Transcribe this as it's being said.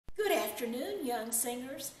Good afternoon, young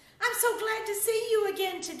singers. I'm so glad to see you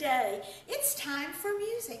again today. It's time for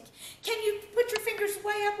music. Can you put your fingers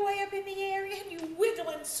way up in the air, and you wiggle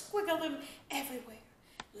and squiggle them everywhere?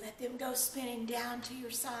 Let them go spinning down to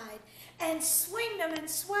your side and swing them and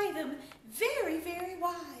sway them very, very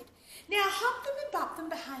wide. Now hop them and bop them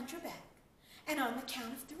behind your back. And on the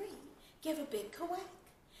count of 3, give a big quack.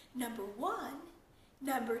 Number 1,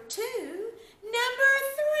 number 2, number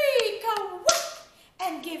 3, quack!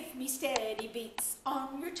 And give me steady beats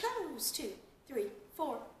on your toes. 2, 3,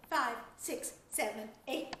 4, 5, 6, 7,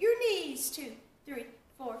 8. Your knees. 2, 3,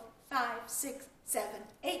 4, 5, 6, 7,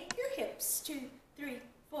 8. Your hips. 2, 3,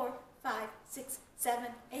 4, 5, 6, 7,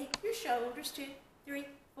 8. Your shoulders. 2, 3,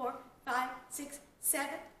 4, 5, 6, 7,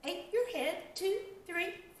 8. Your head. 2, 3,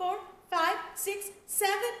 4, 5, 6,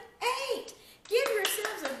 7, 8. Give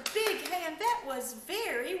yourselves a big hand. That was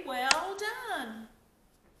very well done.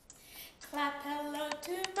 Clap hello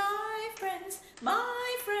to my friends,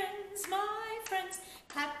 my friends, my friends.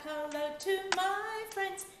 Clap hello to my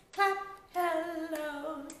friends, clap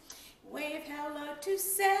hello. Wave hello to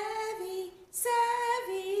Savvy,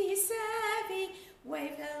 Savvy, Savvy.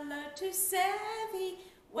 Wave hello to Savvy,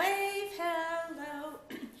 wave hello.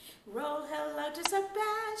 Roll hello to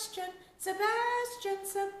Sebastian, Sebastian,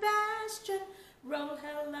 Sebastian. Roll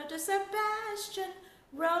hello to Sebastian,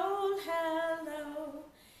 roll hello.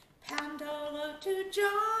 Pound hello to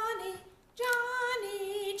Johnny,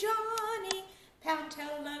 Johnny, Johnny. Pound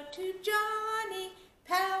hello to Johnny,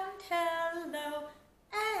 pound hello.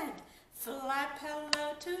 And flap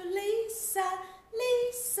hello to Lisa,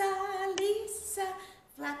 Lisa, Lisa.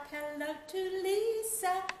 Flap hello to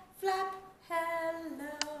Lisa, flap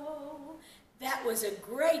hello. That was a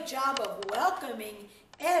great job of welcoming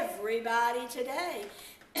everybody today.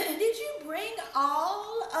 Did you bring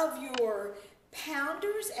all of your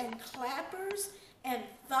pounders and clappers and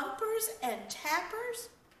thumpers and tappers?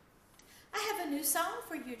 I have a new song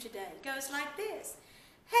for you today. It goes like this.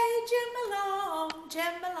 Hey Jim along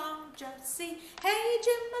Josie. Hey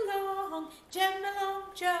Jim along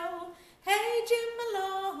Joe. Hey Jim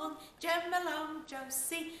along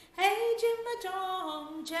Josie. Hey Jim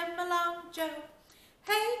along Joe.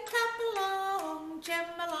 Hey clap along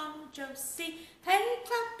Josie. Hey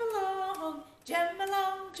clap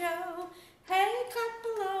along Joe. Hey, clap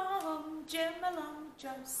along, Jim along,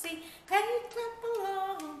 Josie. Hey, clap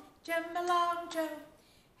along, Jim along, Joe.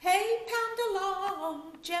 Hey, pound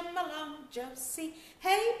along, Jim along, Josie.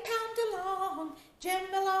 Hey, pound along,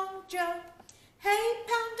 Jim along, Joe. Hey,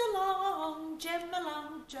 pound along, Jim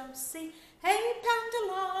along, Josie. Hey, pound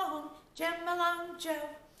along, Jim along, Joe.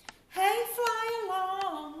 Hey, fly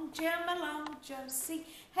along, Jim along, Josie.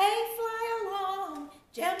 Hey, fly along,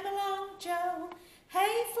 Jim along, Joe.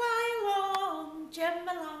 Hey, fly along, Jim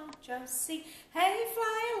along, Josie. Hey,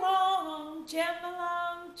 fly along, Jim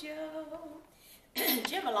along, Joe.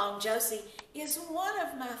 Jim along, Josie is one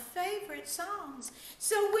of my favorite songs.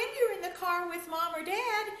 So when you're in the car with Mom or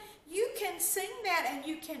Dad, you can sing that and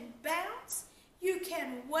you can bounce, you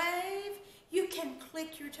can wave, you can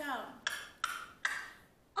click your tongue.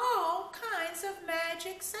 All kinds of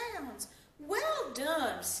magic sounds. Well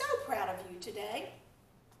done. So proud of you today.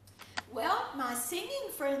 Well, my singing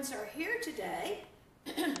friends are here today.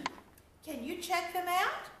 Can you check them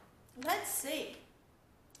out? Let's see.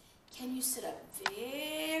 Can you sit up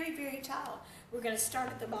very, very tall? We're going to start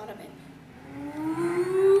at the bottom and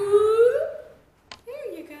whoop.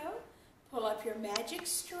 There you go. Pull up your magic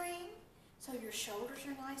string so your shoulders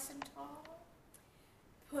are nice and tall.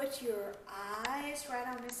 Put your eyes right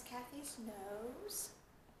on Miss Kathy's nose.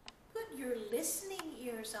 Put your listening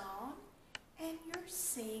ears on. And your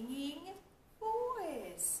singing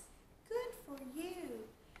voice. Good for you.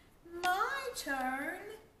 My turn,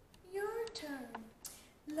 your turn.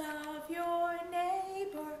 Love your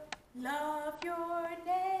neighbor, love your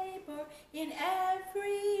neighbor in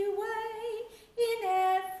every way, in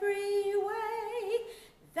every way.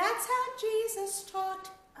 That's how Jesus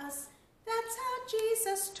taught us. That's how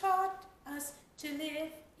Jesus taught us to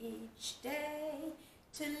live each day,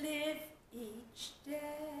 to live each day.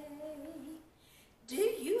 Do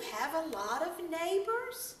you have a lot of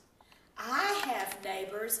neighbors? I have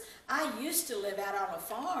neighbors. I used to live out on a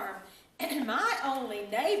farm, and my only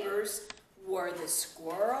neighbors were the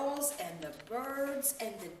squirrels and the birds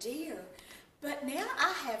and the deer. But now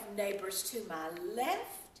I have neighbors to my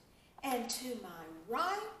left and to my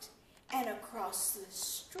right and across the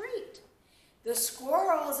street. The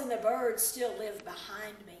squirrels and the birds still live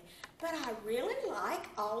behind me, but I really like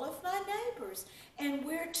all of my neighbors, and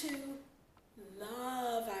we're to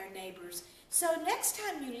love our neighbors. So next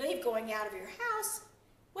time you leave going out of your house,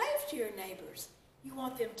 wave to your neighbors. You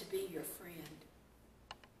want them to be your friend.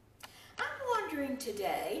 I'm wondering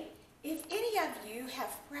today if any of you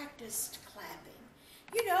have practiced clapping.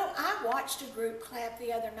 You know, I watched a group clap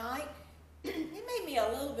the other night. It made me a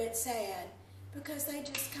little bit sad because they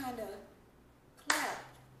just kind of clapped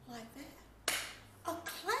like that. A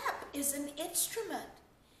clap is an instrument.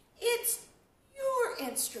 It's your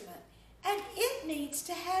instrument, and it needs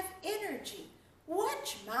to have energy.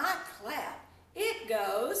 Watch my clap. It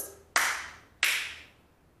goes.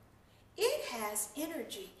 It has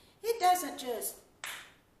energy. It doesn't just,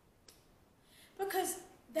 because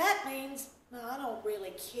that means, well, I don't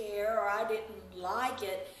really care or I didn't like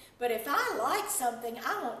it. But if I like something,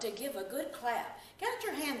 I want to give a good clap. Get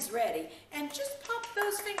your hands ready and just pop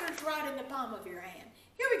those fingers right in the palm of your hand.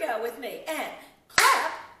 Here we go with me. And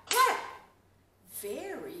clap, clap.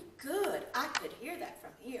 Very good. I could hear that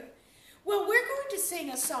from here. Well, we're going to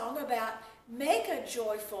sing a song about make a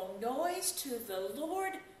joyful noise to the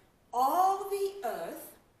Lord, all the earth.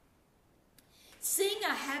 Sing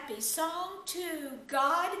a happy song to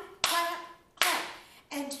God, clap, clap.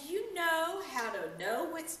 And you know how to know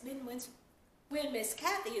when Miss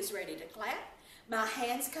Kathy is ready to clap. My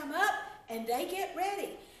hands come up and they get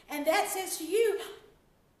ready. And that says to you,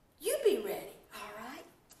 you be ready. All right,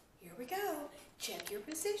 here we go. Check your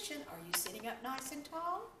position. Are you sitting up nice and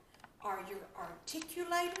tall? Are your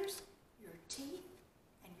articulators, your teeth,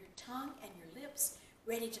 and your tongue and your lips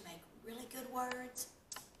ready to make really good words?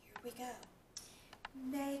 Here we go.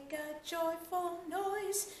 Make a joyful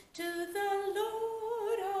noise to the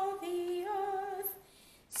Lord, all the earth.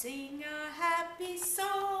 Sing a happy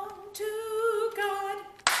song to God.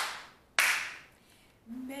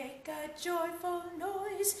 Make a joyful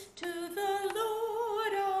noise to the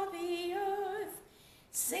Lord, all the earth.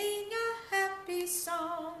 Sing a happy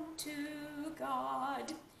song to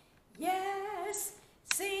God. Yes,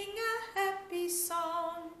 sing a happy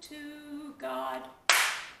song to God.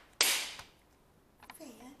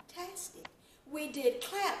 Fantastic. We did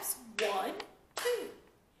claps 1, 2,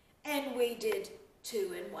 and we did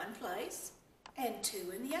 2 in one place and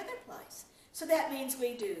 2 in the other place. So that means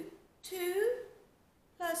we do 2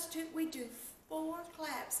 plus 2, we do 4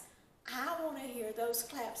 claps. I want to hear those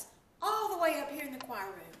claps all the way up here in the choir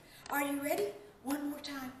room. Are you ready? One more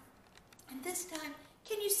time. And this time,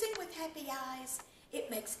 can you sing with happy eyes? It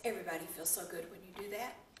makes everybody feel so good when you do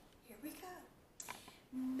that. Here we go.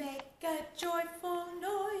 Make a joyful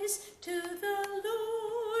noise to the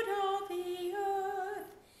Lord, all the earth.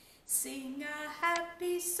 Sing a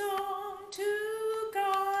happy song to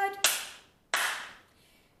God.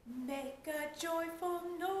 Make a joyful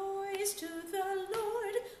noise to the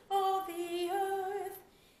Lord, all the earth.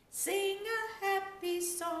 Sing a happy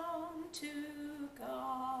song to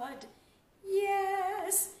God.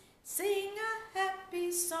 Yes, sing a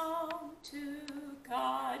happy song to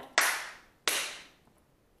God.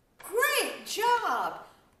 Great job!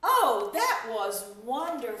 Oh, that was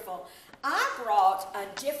wonderful. I brought a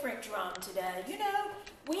different drum today. You know,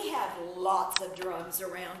 we have lots of drums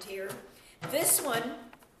around here. This one,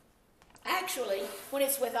 actually, when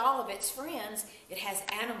it's with all of its friends, it has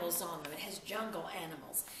animals on them. It has jungle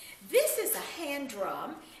animals. This is a hand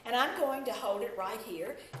drum, and I'm going to hold it right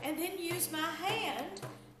here and then use my hand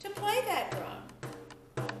to play that drum.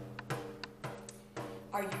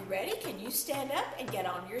 Are you ready? Can you stand up and get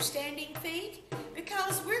on your standing feet?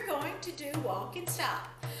 Because we're going to do walk and stop.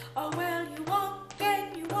 Oh, well, you walk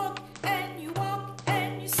and you walk and you walk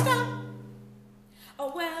and you stop.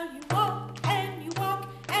 Oh, well, you walk and you walk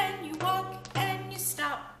and you walk and you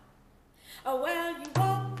stop. Oh, well, you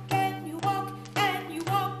walk and you walk and you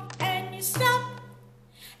walk and you stop.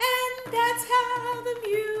 And that's how the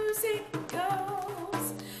music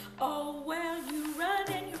goes. Oh, well, you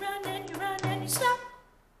run and you run and you run and you stop.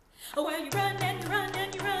 Oh, well, you run and you run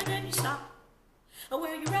and you run and you stop. Oh,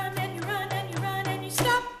 well, you run and you run and you run and you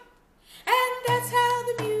stop. And that's how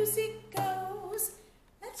the music goes.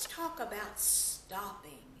 Let's talk about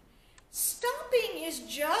stopping. Stopping is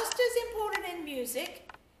just as important in music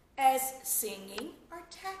as singing or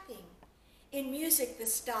tapping. In music, the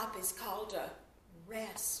stop is called a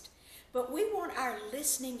rest. But we want our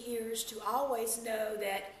listening ears to always know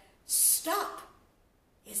that stop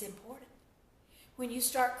is important. When you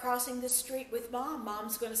start crossing the street with Mom,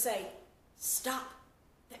 Mom's going to say, stop.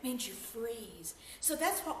 That means you freeze. So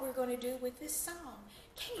that's what we're going to do with this song.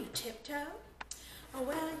 Can you tiptoe? Oh,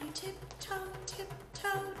 well, you tiptoe,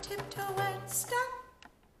 tiptoe, tiptoe and stop.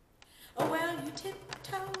 Oh, well, you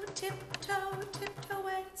tiptoe, tiptoe, tiptoe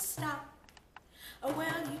and stop. Oh,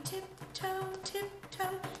 well, you tiptoe,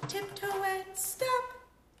 tiptoe, tiptoe and stop.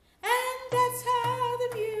 And that's how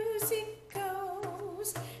the music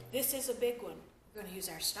goes. This is a big one. We're going to use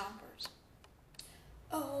our stompers.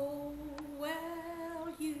 Oh,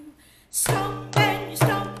 well, you stomp and you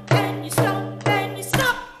stomp and you stomp and you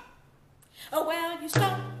stomp. Oh, well, you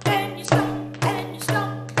stomp and you stomp and you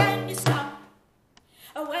stomp and you stomp.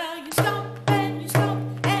 Oh, well, you stomp and you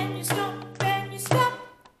stomp and you stomp and you stomp.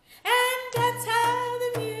 And that's how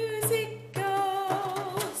the music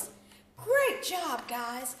goes. Great job,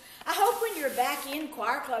 guys. I hope when you're back in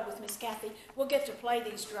choir club with Miss Kathy, we'll get to play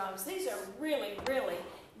these drums. These are really, really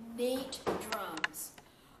neat drums.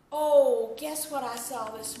 Oh, guess what I saw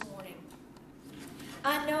this morning?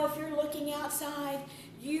 I know if you're looking outside,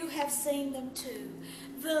 you have seen them too.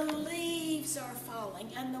 The leaves are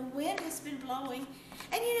falling and the wind has been blowing.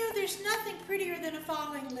 And you know, there's nothing prettier than a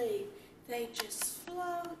falling leaf. They just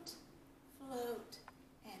float, float,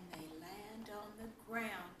 and they land on the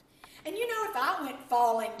ground. And you know, if I went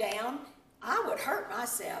falling down, I would hurt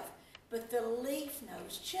myself. But the leaf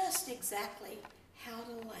knows just exactly how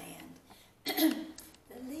to land.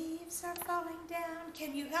 The leaves are falling down.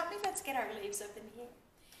 Can you help me? Let's get our leaves up in the air.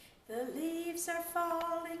 The leaves are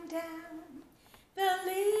falling down. The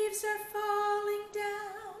leaves are falling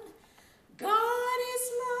down. God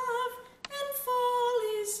is love and fall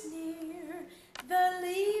is near. The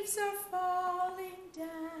leaves are falling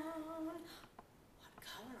down. What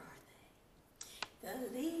color are they?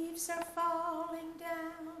 The leaves are falling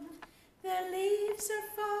down. The leaves are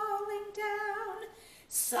falling down.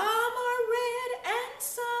 Some are red and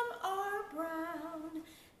some are brown.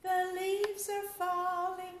 The leaves are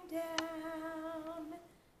falling down.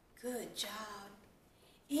 Good job.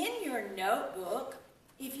 In your notebook,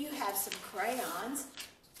 if you have some crayons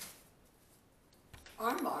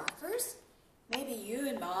or markers, maybe you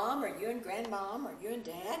and Mom or you and Grandmom or you and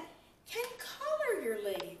Dad can color your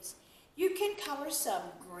leaves. You can color some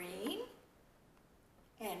green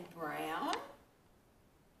and brown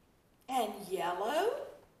and yellow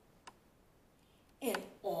and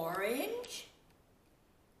orange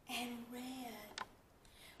and red.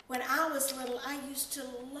 When I was little, I used to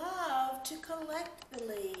love to collect the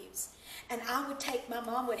leaves. And my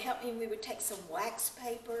mom would help me, and we would take some wax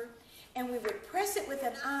paper and we would press it with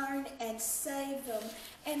an iron and save them.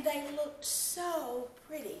 And they looked so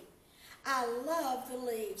pretty. I love the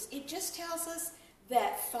leaves. It just tells us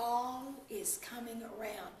that fall is coming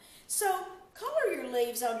around. So color your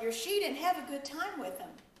leaves on your sheet and have a good time with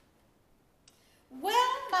them. Well,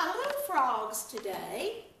 my little frogs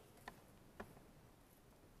today,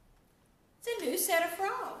 it's a new set of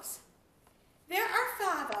frogs. There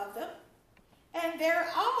are 5 of them, and they're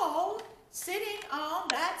all sitting on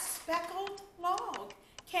that speckled log.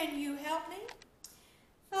 Can you help me?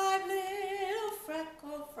 5 little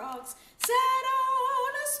freckled frogs sat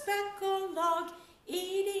on a speckled log,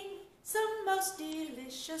 eating some most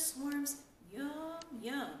delicious worms. Yum,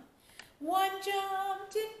 yum. One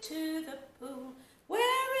jumped into the pool where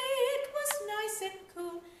it was nice and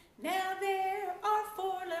cool. Now there are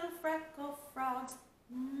 4 little freckled frogs.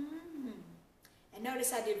 And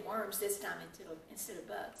notice I did worms this time instead of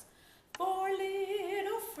bugs. 4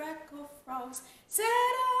 little freckled frogs sat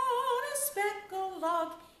on a speckled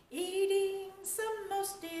log, eating some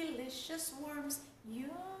most delicious worms.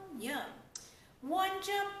 Yum, yum. One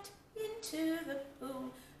jumped into the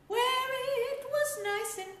pool where it was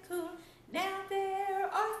nice and cool. Now there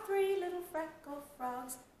are 3 little freckled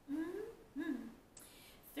frogs.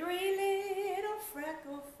 3 little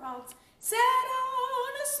freckled frogs sat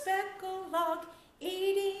on a speckled log,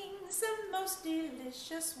 eating some most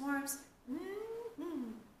delicious worms.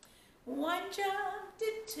 One jumped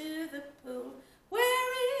into the pool where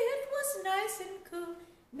it was nice and cool.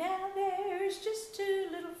 Now there's just 2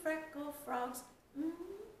 little freckled frogs.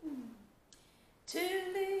 2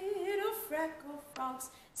 little freckled frogs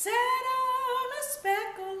sat on a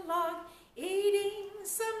speckled log, eating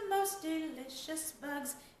some most delicious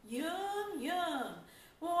bugs. Yum, yum.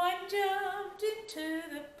 One jumped into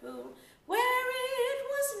the pool where it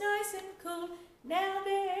was nice and cool. Now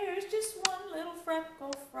there's just 1 little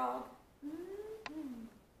freckled frog.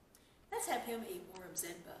 Let's have him eat worms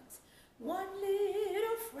and bugs. 1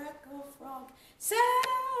 little freckled frog sat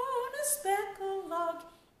on a speckled log,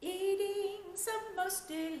 eating some most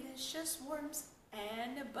delicious worms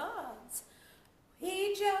and bugs.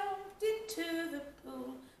 He jumped into the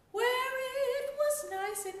pool where it was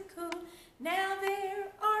nice and cool. Now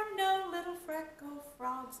there are no little freckled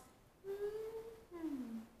frogs.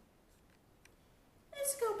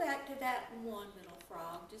 Let's go back to that 1 little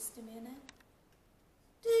frog just a minute.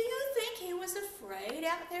 Do you think he was afraid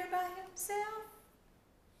out there by himself?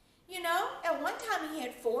 You know, at one time he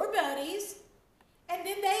had 4 buddies, and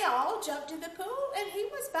then they all jumped in the pool and he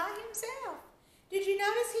was by himself. Did you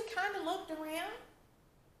notice he kind of looked around?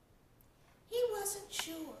 He wasn't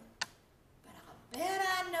sure, but I bet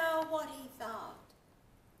I know what he thought.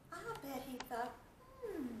 I bet he thought,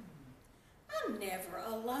 I'm never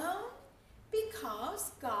alone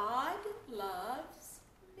because God loves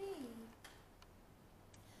me.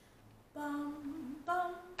 Bum,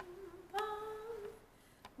 bum, bum.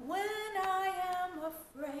 When I am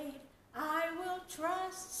afraid, I will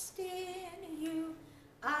trust in you.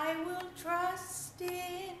 I will trust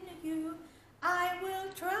in you. I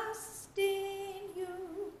will trust in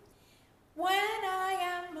you. When I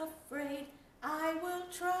am afraid, I will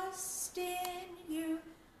trust in you.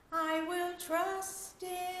 I will trust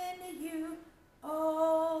in you,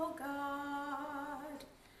 oh God.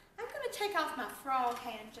 I'm going to take off my frog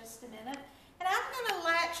hand just a minute, and I'm going to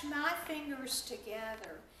latch my fingers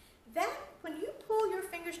together. When you pull your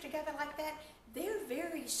fingers together like that, they're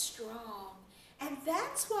very strong. And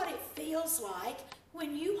that's what it feels like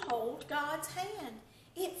when you hold God's hand.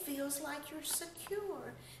 It feels like you're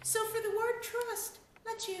secure. So for the word trust,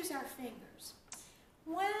 let's use our fingers.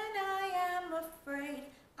 When I am afraid,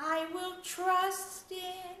 I will trust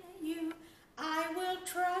in you. I will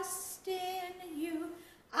trust in you.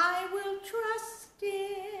 I will trust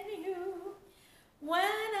in you. When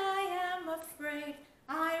I am afraid,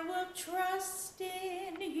 I will trust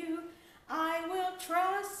in you. I will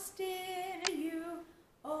trust in you,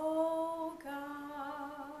 oh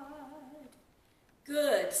God.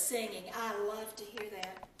 Good singing. I love to hear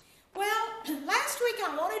that. Well, last week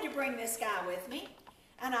I wanted to bring this guy with me,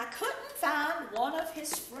 and I couldn't find one of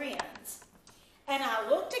his friends. And I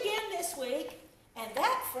looked again this week, and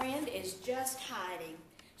that friend is just hiding.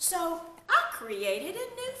 So I created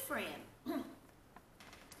a new friend.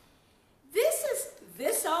 This is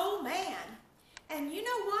this old man. And you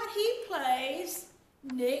know what? He plays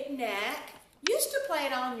knick-knack. Used to play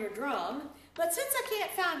it on your drum, but since I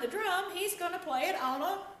can't find the drum, he's going to play it on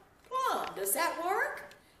a plum. Does that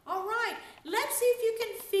work? All right. Let's see if you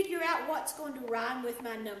can figure out what's going to rhyme with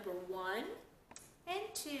my number 1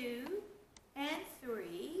 and 2 and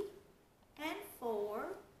 3 and 4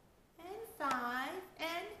 and 5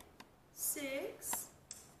 and 6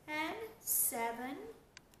 and 7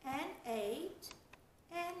 and 8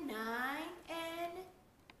 and 9 and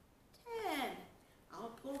 10.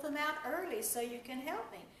 I'll pull them out early so you can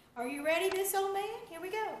help me. Are you ready, this old man? Here we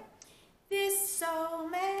go. This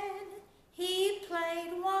old man, he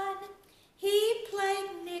played one. He played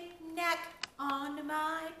knick-knack on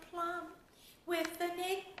my plum. With a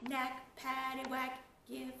knick-knack, paddywhack,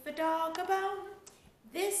 give a dog a bone.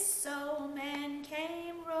 This old man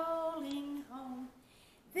came rolling home.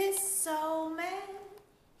 This old man,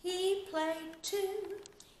 he played two.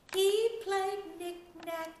 He played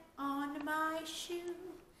knick-knack on my shoe.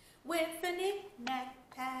 With a knick-knack,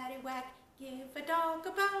 paddywhack, give a dog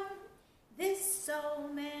a bone. This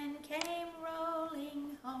old man came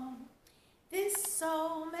rolling home. This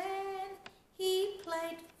old man, he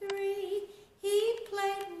played three. He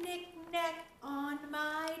played knick-knack on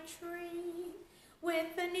my tree.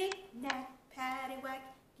 With a knick-knack, paddywhack,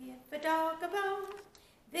 give a dog a bone.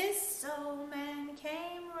 This old man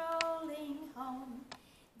came rolling home.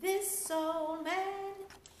 This old man,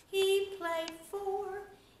 he played four.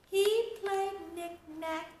 He played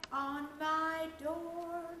knick-knack on my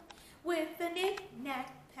door. With a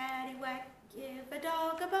knick-knack, paddywhack, give a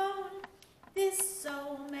dog a bone. This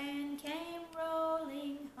old man came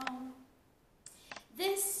rolling home.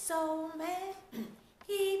 This old man,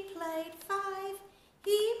 he played five.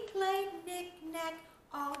 He played knick-knack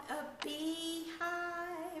on a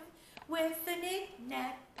beehive. With a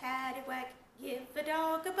knick-knack, paddywhack, give a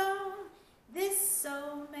dog a bone. This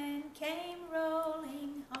old man came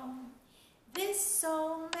rolling home. This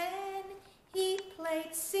old man, he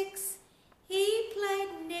played six. He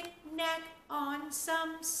played knick-knack on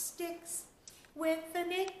some sticks. With a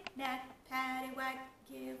knick-knack, paddywhack,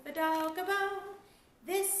 give a dog a bone.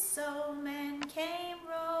 This old man came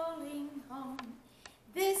rolling home.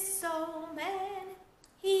 This old man,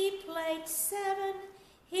 he played seven.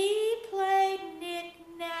 He played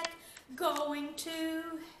knick-knack, going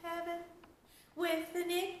to heaven. With a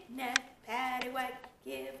knick-knack, paddywhack,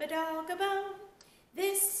 give a dog a bone.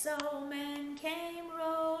 This old man came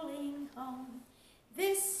rolling home.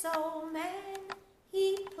 This old man,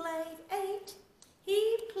 he played eight.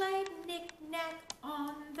 He played knick-knack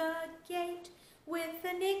on the gate. With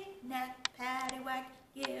a knick-knack, paddywhack,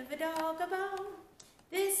 give a dog a bone.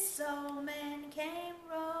 This old man came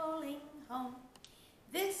rolling home.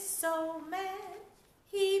 This old man,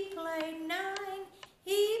 he played nine.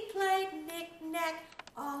 He played knick-knack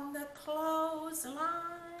on the clothesline.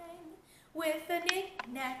 With a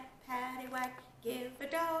knick-knack, paddywhack, give a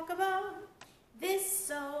dog a bone.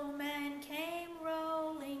 This old man came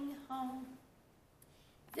rolling home.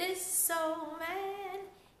 This old man,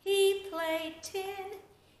 he played tin.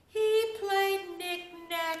 He played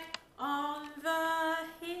knick-knack on the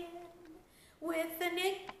hen. With a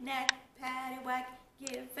knick-knack, paddywhack,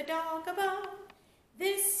 give a dog a bone.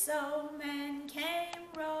 This old man came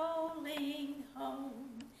rolling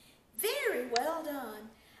home. Very well done.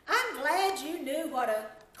 I'm glad you knew what a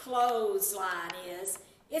clothesline is.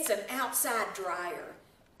 It's an outside dryer.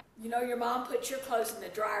 You know your mom puts your clothes in the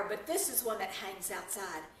dryer, but this is one that hangs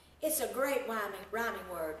outside. It's a great rhyming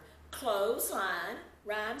word. Clothesline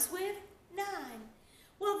rhymes with 9.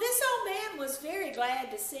 Well, this old man was very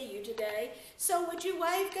glad to see you today, so would you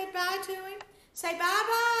wave goodbye to him? Say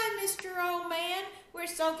bye-bye, Mr. Old Man. We're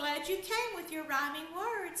so glad you came with your rhyming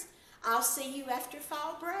words. I'll see you after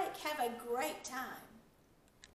fall break. Have a great time.